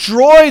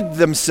destroyed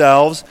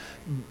themselves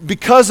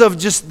because of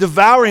just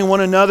devouring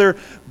one another,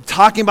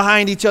 talking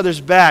behind each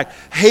other's back,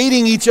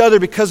 hating each other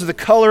because of the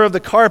color of the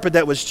carpet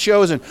that was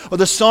chosen or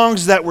the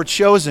songs that were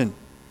chosen.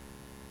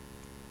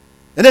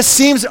 And it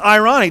seems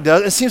ironic,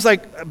 doesn't it? It seems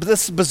like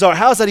this is bizarre.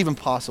 How is that even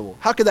possible?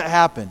 How could that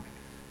happen?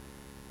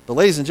 But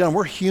ladies and gentlemen,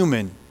 we're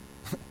human.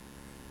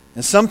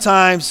 And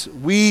sometimes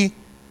we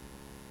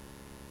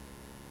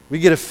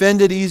get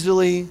offended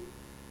easily,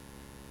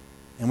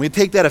 and we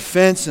take that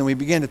offense and we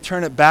begin to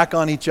turn it back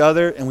on each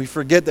other, and we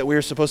forget that we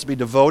are supposed to be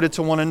devoted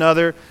to one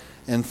another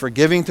and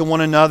forgiving to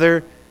one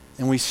another,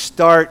 and we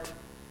start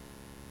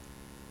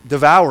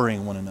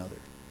devouring one another.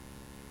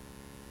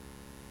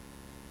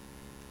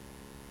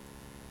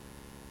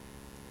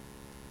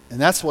 And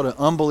that's what an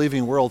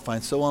unbelieving world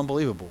finds so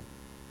unbelievable.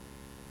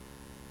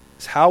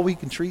 It's how we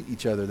can treat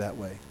each other that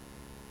way.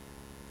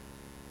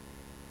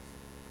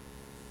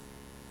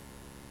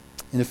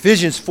 In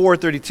Ephesians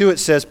 4:32 it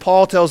says,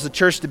 Paul tells the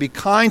church to be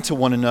kind to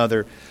one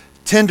another,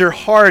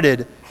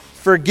 tender-hearted,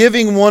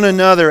 forgiving one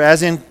another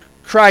as in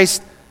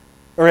Christ,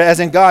 or as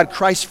in God,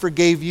 Christ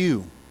forgave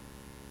you.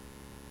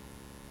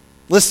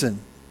 Listen,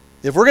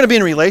 if we're going to be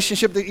in a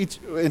relationship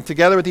and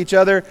together with each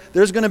other,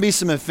 there's going to be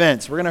some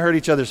offense. We're going to hurt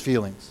each other's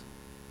feelings.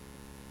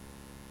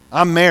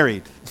 I'm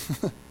married.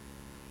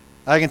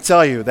 I can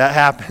tell you that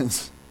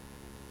happens.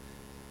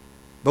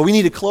 But we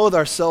need to clothe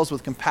ourselves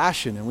with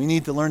compassion, and we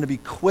need to learn to be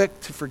quick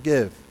to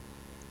forgive.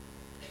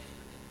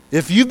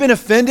 If you've been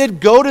offended,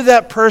 go to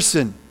that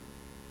person.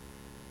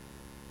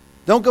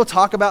 Don't go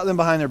talk about them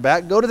behind their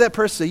back. Go to that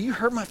person and say, you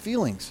hurt my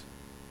feelings.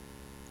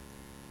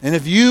 And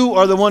if you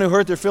are the one who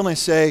hurt their feelings,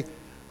 say,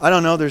 I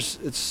don't know,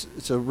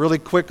 it's a really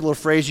quick little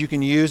phrase you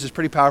can use. It's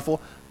pretty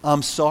powerful.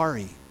 I'm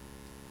sorry.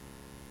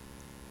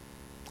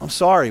 I'm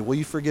sorry. Will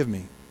you forgive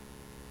me?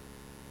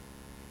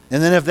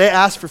 And then if they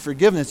ask for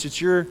forgiveness,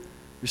 it's your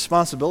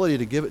responsibility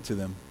to give it to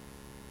them.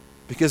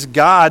 Because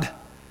God,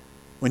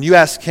 when you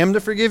asked Him to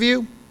forgive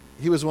you,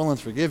 He was willing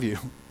to forgive you,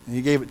 and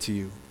He gave it to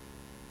you.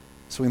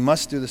 So we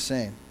must do the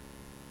same.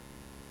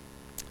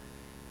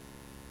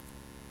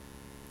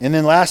 And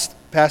then last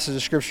passage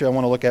of Scripture I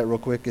want to look at real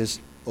quick is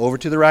over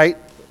to the right.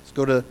 Let's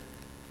go to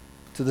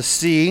the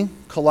C,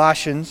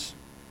 Colossians.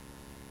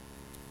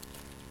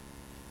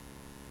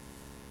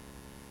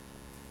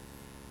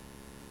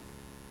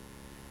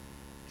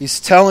 He's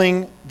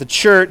telling the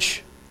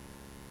church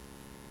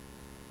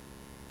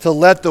to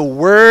let the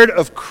word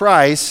of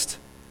Christ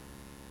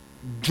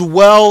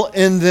dwell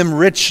in them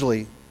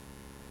richly.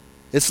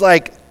 It's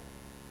like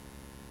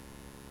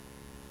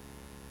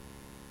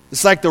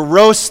the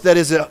roast that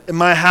is in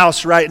my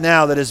house right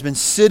now that has been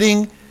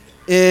sitting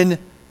in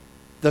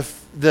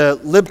the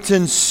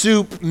Lipton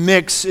soup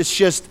mix. It's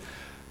just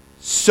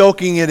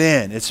soaking it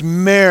in. It's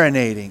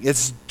marinating.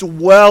 It's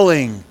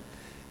dwelling.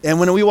 And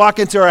when we walk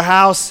into our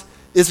house,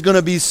 it's going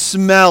to be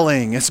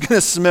smelling. It's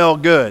going to smell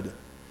good.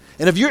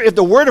 And if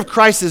the word of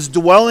Christ is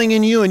dwelling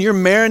in you and you're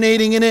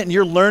marinating in it and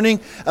you're learning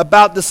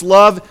about this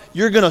love,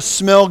 you're going to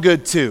smell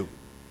good too.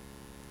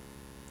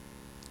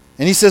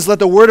 And he says, let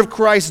the word of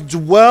Christ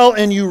dwell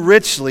in you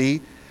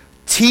richly,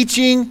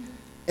 teaching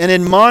and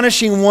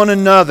admonishing one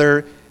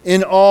another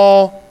in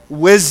all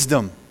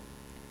wisdom.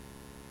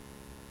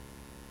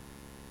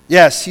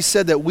 Yes, he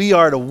said that we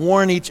are to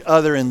warn each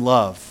other in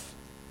love.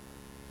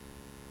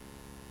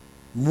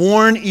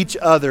 Warn each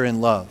other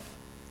in love.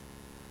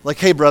 Like,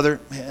 hey brother,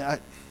 man,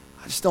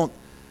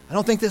 I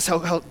don't think this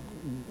how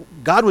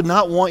God would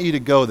not want you to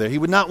go there. He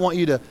would not want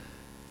you to,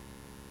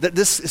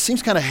 it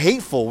seems kind of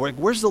hateful.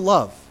 Where's the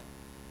love?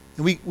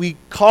 And we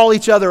call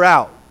each other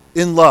out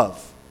in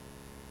love.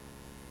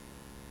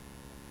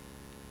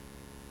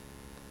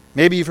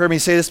 Maybe you've heard me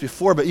say this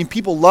before, but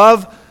people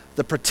love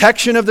the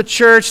protection of the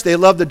church. They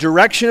love the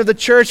direction of the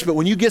church. But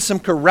when you get some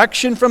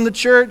correction from the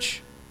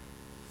church,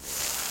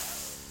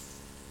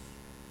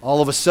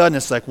 all of a sudden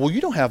it's like, well,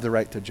 you don't have the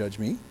right to judge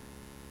me.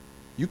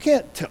 You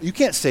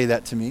can't say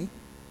that to me.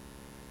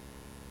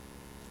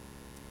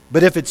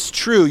 But if it's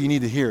true, you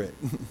need to hear it.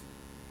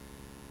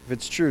 If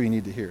it's true, you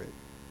need to hear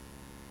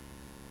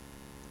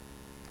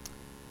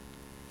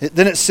it.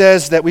 Then it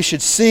says that we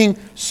should sing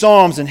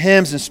psalms and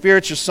hymns and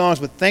spiritual songs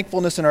with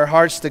thankfulness in our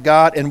hearts to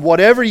God. And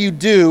whatever you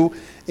do,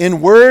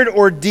 in word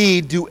or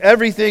deed, do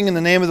everything in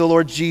the name of the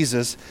Lord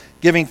Jesus,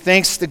 giving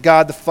thanks to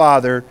God the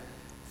Father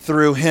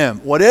through Him.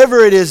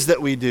 Whatever it is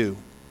that we do.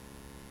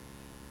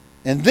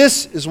 And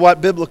this is what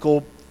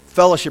biblical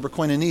fellowship or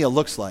koinonia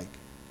looks like.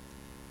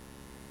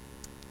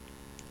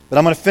 But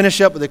I'm going to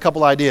finish up with a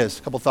couple ideas,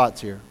 a couple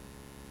thoughts here.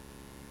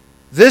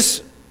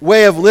 This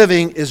way of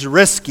living is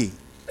risky.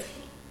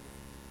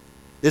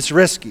 It's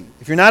risky.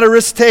 If you're not a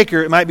risk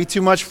taker, it might be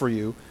too much for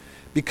you.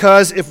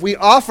 Because if we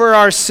offer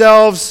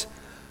ourselves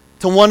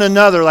to one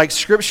another, like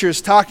Scripture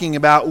is talking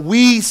about,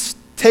 we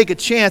take a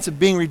chance of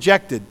being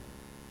rejected.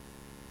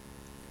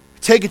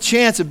 Take a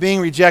chance of being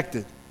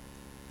rejected.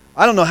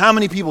 I don't know how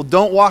many people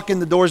don't walk in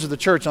the doors of the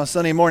church on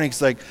Sunday morning.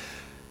 It's like,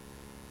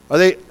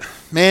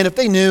 if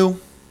they knew,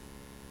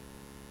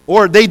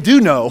 or they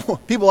do know,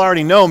 people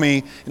already know me,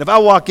 and if I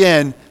walk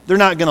in, they're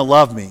not going to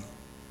love me.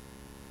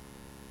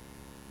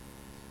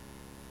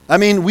 I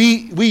mean,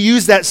 we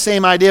use that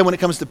same idea when it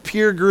comes to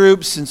peer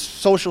groups and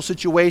social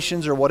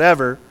situations or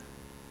whatever.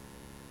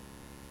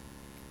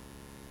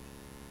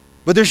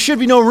 But there should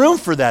be no room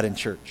for that in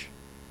church.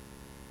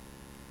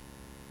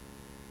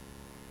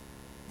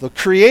 The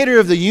creator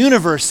of the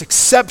universe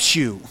accepts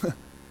you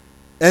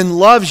and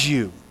loves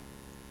you.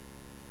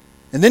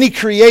 And then he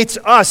creates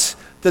us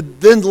to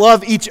then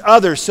love each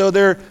other. So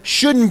there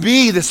shouldn't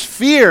be this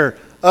fear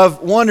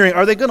of wondering,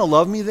 are they going to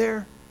love me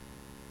there?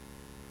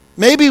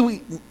 Maybe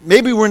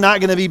we're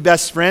not going to be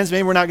best friends.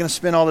 Maybe we're not going to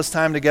spend all this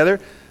time together.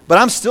 But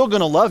I'm still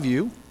going to love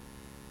you.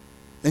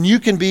 And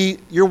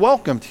you're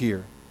welcomed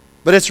here.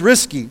 But it's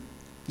risky.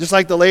 Just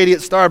like the lady at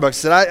Starbucks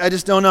said, I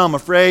just don't know. I'm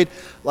afraid,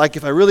 like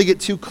if I really get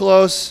too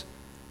close,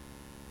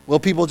 will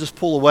people just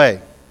pull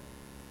away?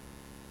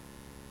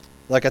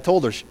 Like I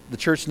told her, the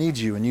church needs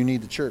you and you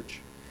need the church.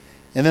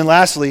 And then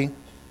lastly,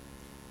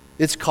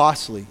 it's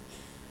costly.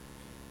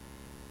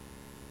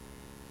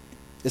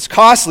 It's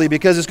costly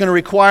because it's going to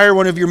require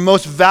one of your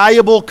most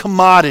valuable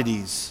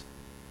commodities,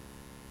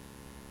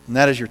 and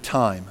that is your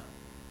time.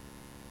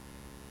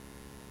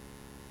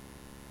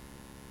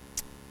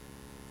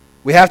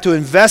 We have to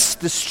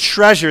invest this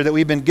treasure that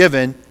we've been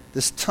given,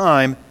 this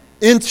time,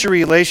 into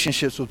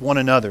relationships with one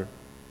another.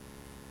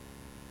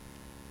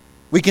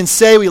 We can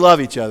say we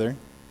love each other,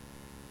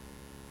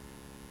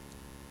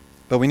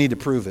 but we need to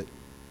prove it.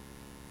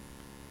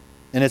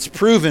 And it's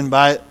proven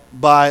by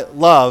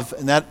love,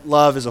 and that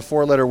love is a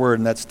 4-letter word,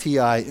 and that's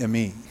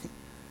T-I-M-E.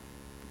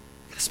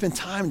 Spend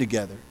time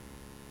together.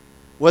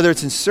 Whether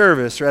it's in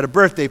service or at a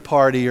birthday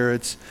party or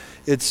it's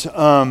at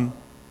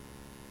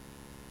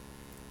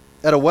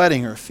a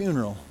wedding or a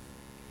funeral,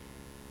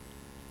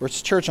 or it's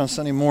church on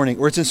Sunday morning,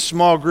 or it's in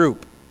small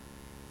group.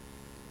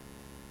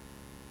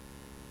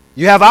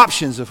 You have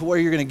options of where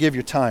you're going to give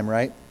your time,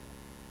 right?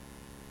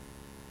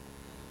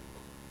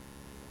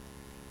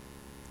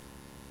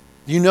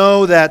 You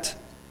know that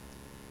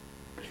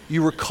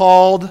you were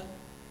called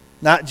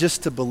not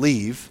just to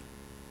believe,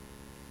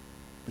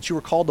 but you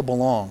were called to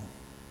belong.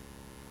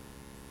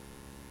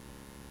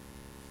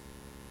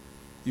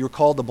 You were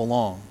called to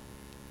belong.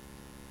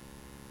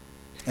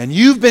 And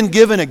you've been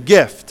given a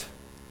gift.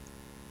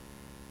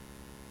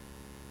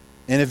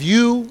 And if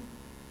you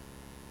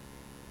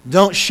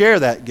don't share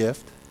that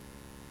gift,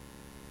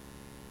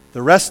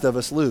 the rest of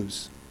us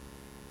lose.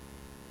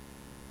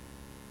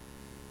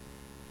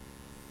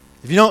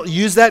 If you don't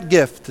use that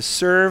gift to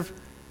serve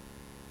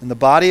in the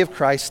body of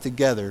Christ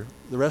together,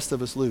 the rest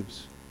of us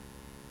lose.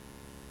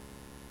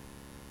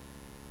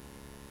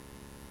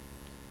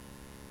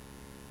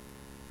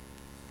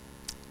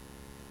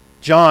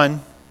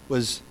 John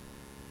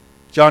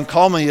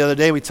called me the other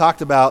day. We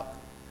talked about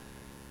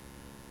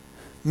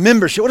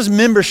membership. What does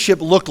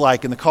membership look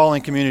like in the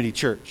Calling Community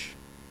Church?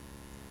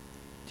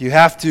 Do you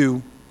have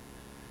to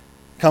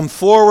come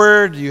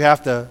forward? Do you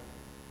have to,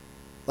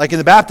 like in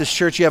the Baptist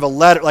church, you have a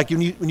letter. Like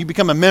when you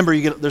become a member,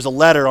 there's a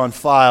letter on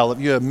file if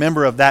you're a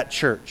member of that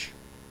church.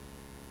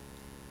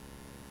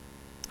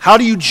 How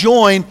do you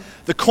join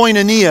the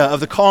koinonia of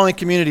the Calling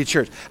Community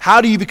Church?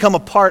 How do you become a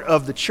part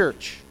of the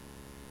church?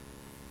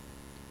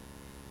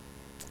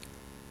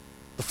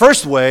 The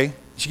first way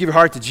is you give your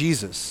heart to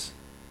Jesus,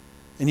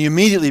 and you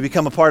immediately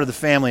become a part of the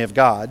family of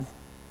God. All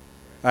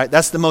right,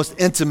 that's the most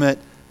intimate,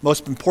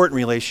 most important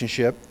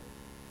relationship.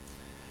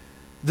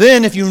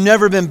 Then, if you've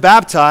never been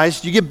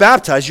baptized, you get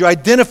baptized. You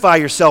identify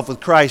yourself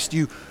with Christ.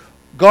 You've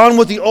gone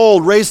with the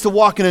old, raised to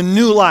walk in a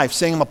new life,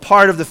 saying, I'm a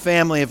part of the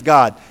family of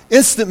God.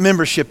 Instant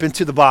membership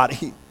into the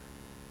body.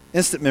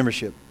 Instant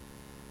membership.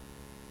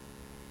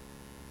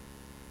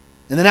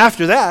 And then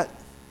after that,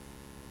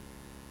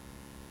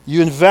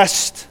 you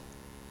invest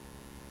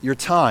your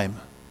time.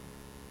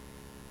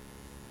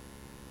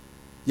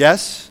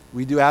 Yes,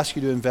 we do ask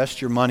you to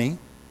invest your money,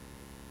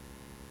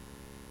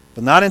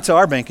 but not into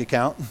our bank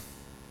account,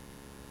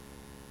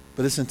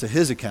 but it's into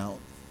His account,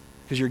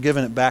 because you're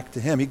giving it back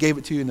to Him. He gave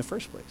it to you in the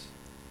first place.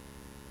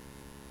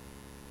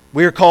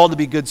 We are called to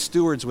be good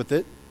stewards with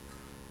it.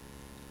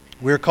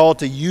 We are called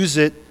to use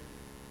it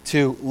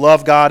to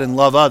love God and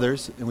love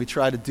others, and we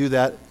try to do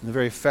that in a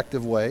very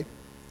effective way.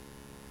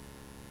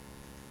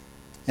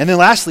 And then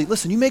lastly,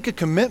 listen, you make a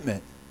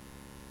commitment.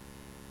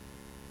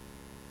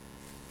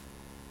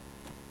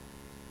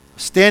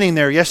 Standing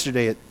there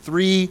yesterday at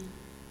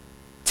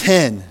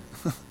 3:10,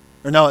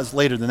 or no, it's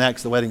later than that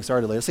because the wedding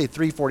started later. Let's say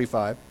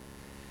 3:45.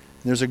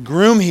 There's a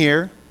groom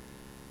here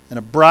and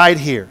a bride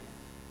here.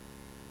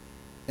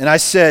 And I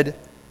said,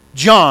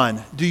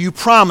 John, do you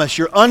promise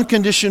your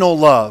unconditional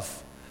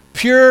love,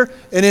 pure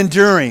and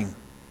enduring,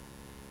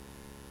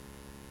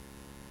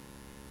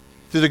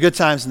 through the good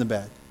times and the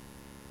bad?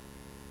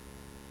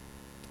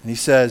 And he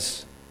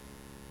says,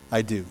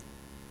 I do.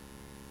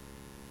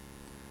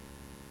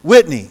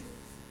 Whitney,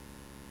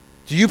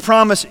 do you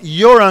promise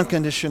your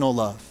unconditional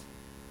love,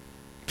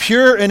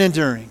 pure and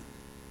enduring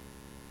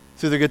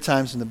through the good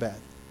times and the bad.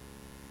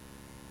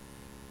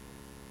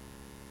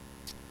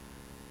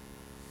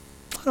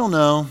 I don't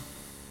know.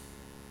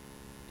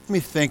 Let me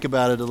think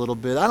about it a little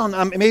bit. I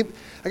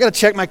got to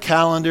check my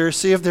calendar,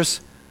 see if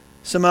there's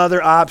some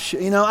other option.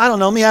 I don't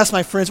know. Let me ask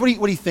my friends. What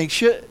do you think?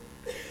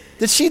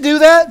 Did she do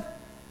that?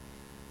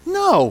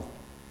 No.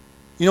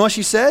 You know what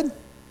she said?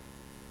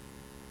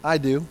 I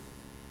do.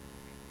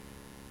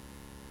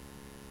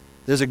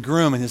 There's a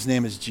groom and his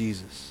name is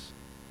Jesus.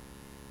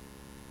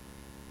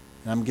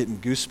 And I'm getting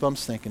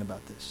goosebumps thinking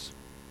about this.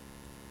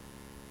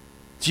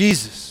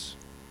 Jesus,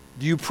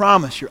 do you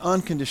promise your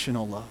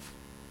unconditional love?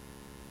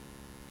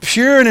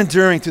 Pure and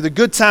enduring through the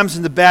good times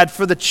and the bad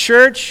for the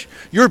church,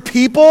 your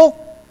people?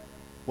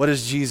 What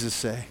does Jesus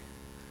say?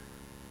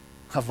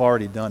 I've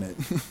already done it.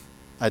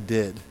 I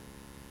did.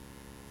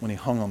 When he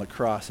hung on the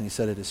cross and he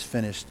said it is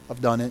finished.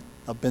 I've done it.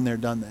 I've been there,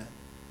 done that.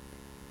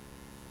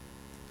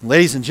 And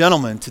ladies and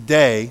gentlemen,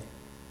 today,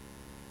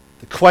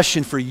 the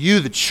question for you,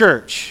 the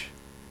church,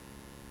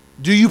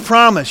 do you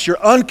promise your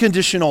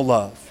unconditional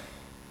love,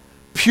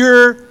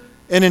 pure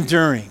and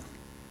enduring?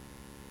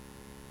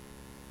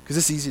 Because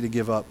it's easy to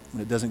give up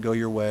when it doesn't go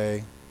your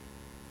way.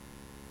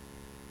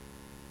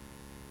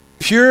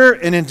 Pure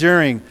and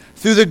enduring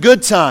through the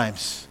good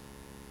times.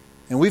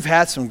 And we've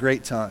had some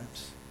great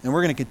times. And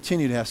we're going to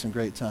continue to have some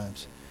great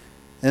times.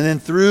 And then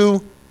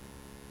through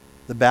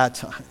the bad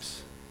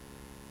times.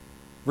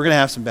 We're going to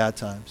have some bad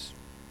times.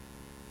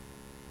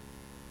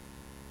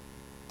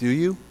 Do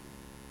you?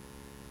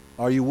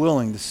 Are you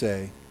willing to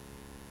say,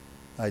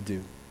 I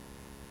do?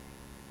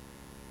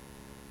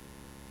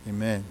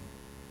 Amen.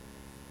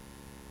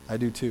 I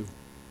do too.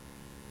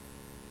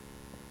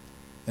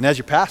 And as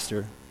your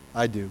pastor,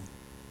 I do.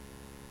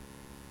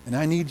 And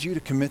I need you to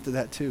commit to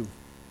that too.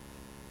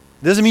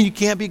 It doesn't mean you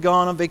can't be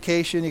gone on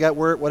vacation, you got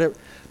work, whatever.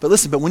 But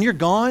listen, but when you're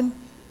gone,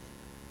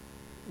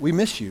 we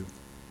miss you.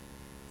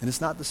 And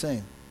it's not the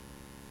same.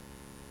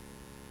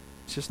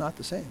 It's just not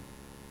the same.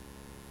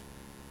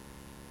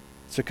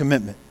 It's a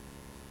commitment.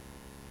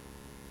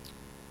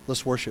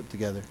 Let's worship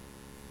together.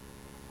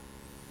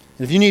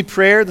 And if you need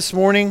prayer this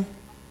morning,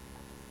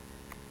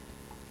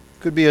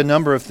 could be a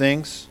number of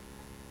things.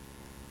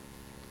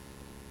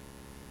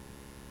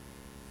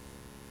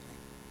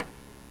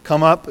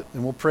 Come up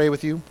and we'll pray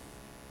with you.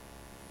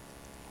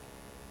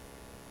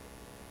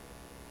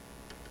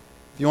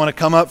 If you want to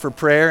come up for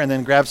prayer and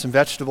then grab some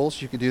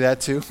vegetables, you could do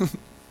that too. If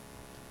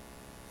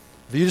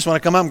you just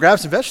want to come up and grab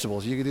some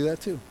vegetables, you could do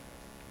that too.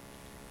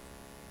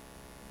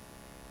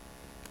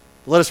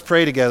 Let us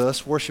pray together.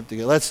 Let's worship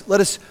together.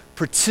 Let us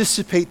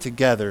participate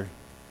together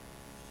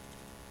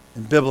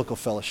in biblical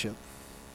fellowship.